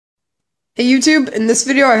Hey YouTube, in this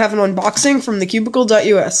video I have an unboxing from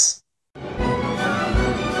thecubicle.us.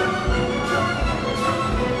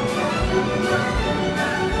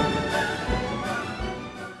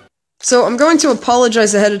 So I'm going to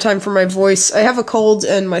apologize ahead of time for my voice. I have a cold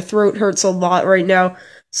and my throat hurts a lot right now,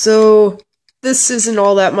 so this isn't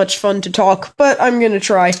all that much fun to talk, but I'm gonna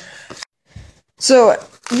try. So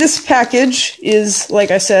this package is, like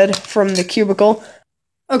I said, from the Cubicle.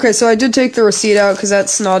 Okay, so I did take the receipt out because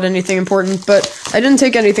that's not anything important, but I didn't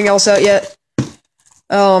take anything else out yet.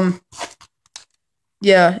 Yeah,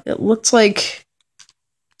 it looked like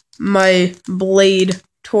my blade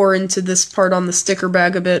tore into this part on the sticker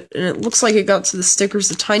bag a bit, and it looks like it got to the stickers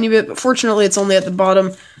a tiny bit, but fortunately it's only at the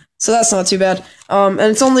bottom, so that's not too bad. And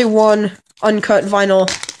it's only one uncut vinyl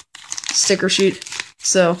sticker sheet,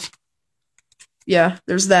 so yeah,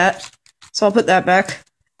 there's that. So I'll put that back.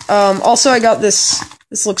 Also I got this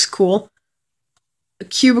looks cool, a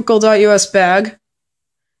cubicle.us bag.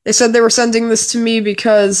 They said they were sending this to me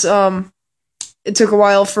because, it took a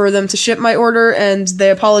while for them to ship my order, and they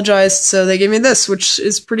apologized, so they gave me this, which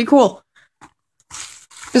is pretty cool.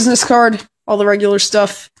 Business card, all the regular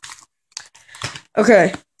stuff.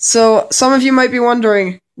 Okay, so some of you might be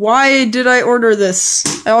wondering, why did I order this?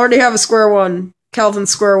 I already have a Square-1, Calvin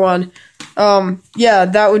Square-1. Yeah,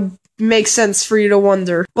 that would make sense for you to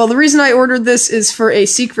wonder. Well, the reason I ordered this is for a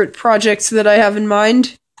secret project that I have in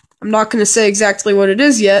mind. I'm not going to say exactly what it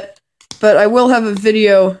is yet, but I will have a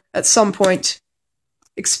video at some point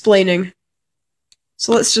explaining.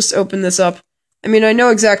 So let's just open this up. I mean, I know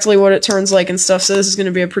exactly what it turns like and stuff, so this is going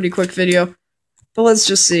to be a pretty quick video. But let's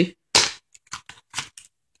just see.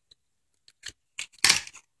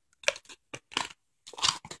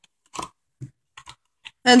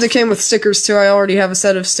 And it came with stickers too. I already have a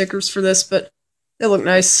set of stickers for this, but they look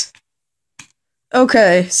nice.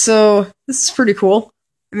 Okay, so this is pretty cool.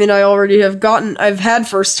 I mean, I've had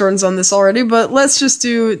first turns on this already, but let's just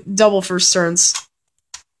do double first turns.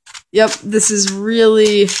 Yep, this is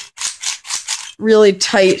really, really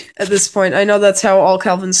tight at this point. I know that's how all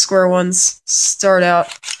Calvin Square ones start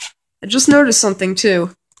out. I just noticed something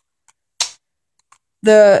too.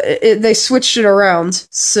 They switched it around,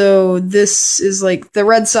 so this is like the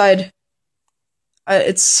red side.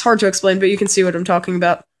 It's hard to explain, but you can see what I'm talking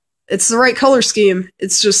about. It's the right color scheme.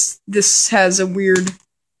 It's just this has a weird.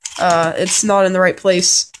 It's not in the right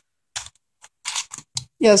place.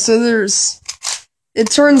 Yeah, so it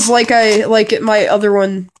turns like my other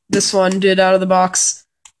one, this one did out of the box,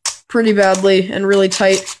 pretty badly and really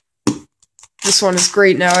tight. This one is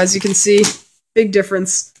great now, as you can see. Big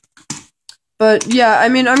difference. But yeah, I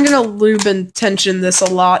mean, I'm gonna lube and tension this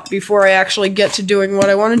a lot before I actually get to doing what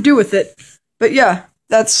I want to do with it. But yeah,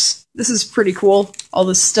 this is pretty cool, all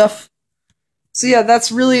this stuff. So yeah,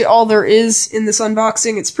 that's really all there is in this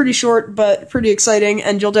unboxing. It's pretty short, but pretty exciting,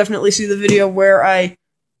 and you'll definitely see the video where I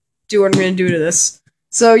do what I'm gonna do to this.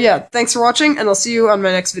 So yeah, thanks for watching, and I'll see you on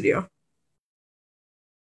my next video.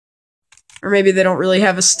 Or maybe they don't really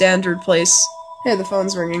have a standard place. Hey, the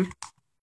phone's ringing.